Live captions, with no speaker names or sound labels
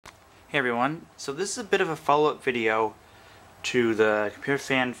Hey everyone, so this is a bit of a follow-up video to the computer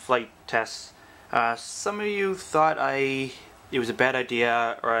fan flight tests. Some of you thought it was a bad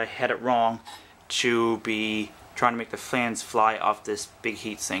idea, or I had it wrong, to be trying to make the fans fly off this big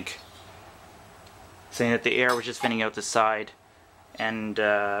heatsink, saying that the air was just venting out the side, and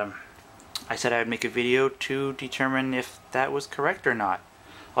I said I would make a video to determine if that was correct or not.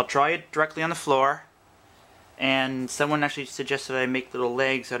 I'll try it directly on the floor, and someone actually suggested I make little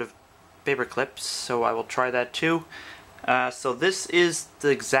legs out of paper clips, so I will try that too. So this is the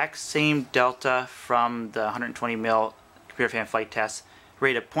exact same delta from the 120mm computer fan flight test,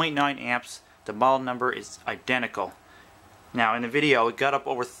 rated at 0.9 amps. The model number is identical. Now in the video it got up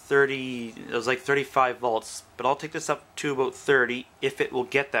over 30, it was like 35 volts, but I'll take this up to about 30 if it will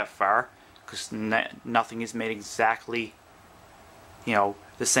get that far, because nothing is made exactly, the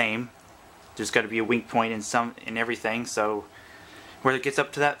same. There's got to be a weak point in everything, so whether it gets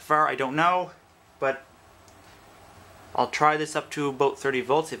up to that far, I don't know, but I'll try this up to about 30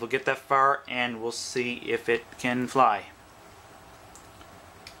 volts if it'll get that far, and we'll see if it can fly.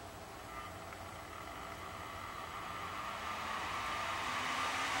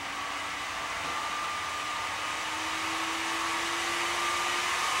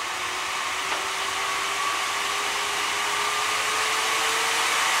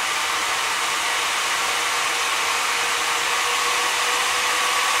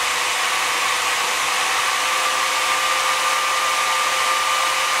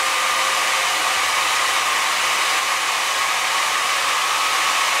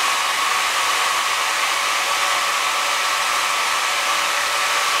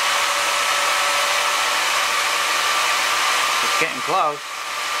 Getting close.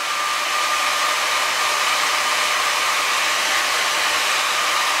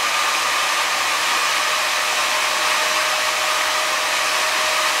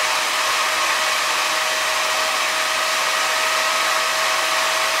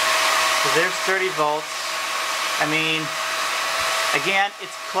 So there's 30 volts. I mean, again,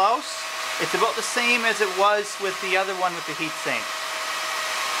 it's close. It's about the same as it was with the other one with the heatsink.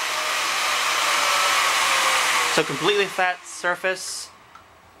 So completely flat surface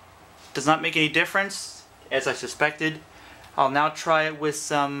does not make any difference, as I suspected. I'll now try it with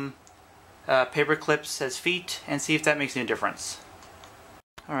some paper clips as feet and see if that makes any difference.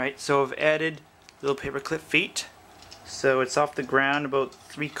 Alright, so I've added little paper clip feet. So it's off the ground about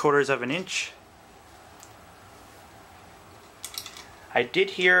 3/4 of an inch. I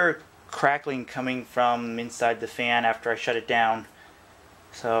did hear crackling coming from inside the fan after I shut it down.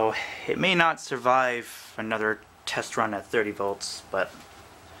 So it may not survive another test run at 30 volts, but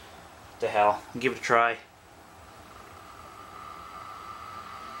what the hell, I'll give it a try.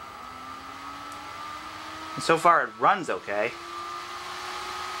 And so far it runs okay.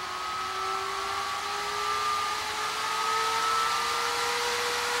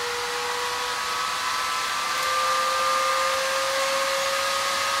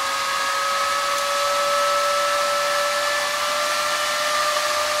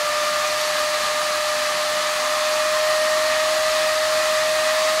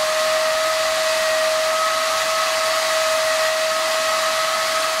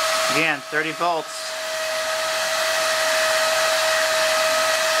 Again, 30 volts.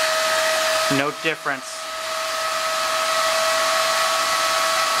 No difference.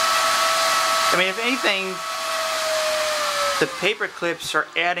 I mean, if anything, the paper clips are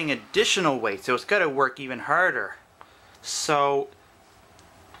adding additional weight, so it's got to work even harder. So,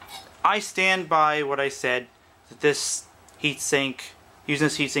 I stand by what I said, that this heatsink, using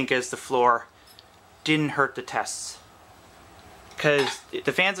this heatsink as the floor, didn't hurt the tests. Because if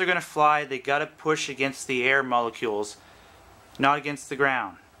the fans are going to fly, they got to push against the air molecules, not against the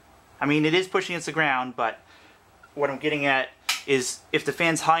ground. I mean, it is pushing against the ground, but what I'm getting at is if the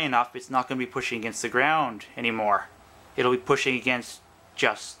fan's high enough, it's not going to be pushing against the ground anymore. It'll be pushing against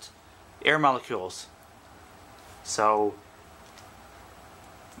just air molecules. So,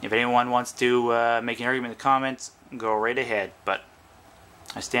 if anyone wants to make an argument in the comments, go right ahead. But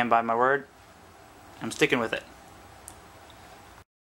I stand by my word. I'm sticking with it.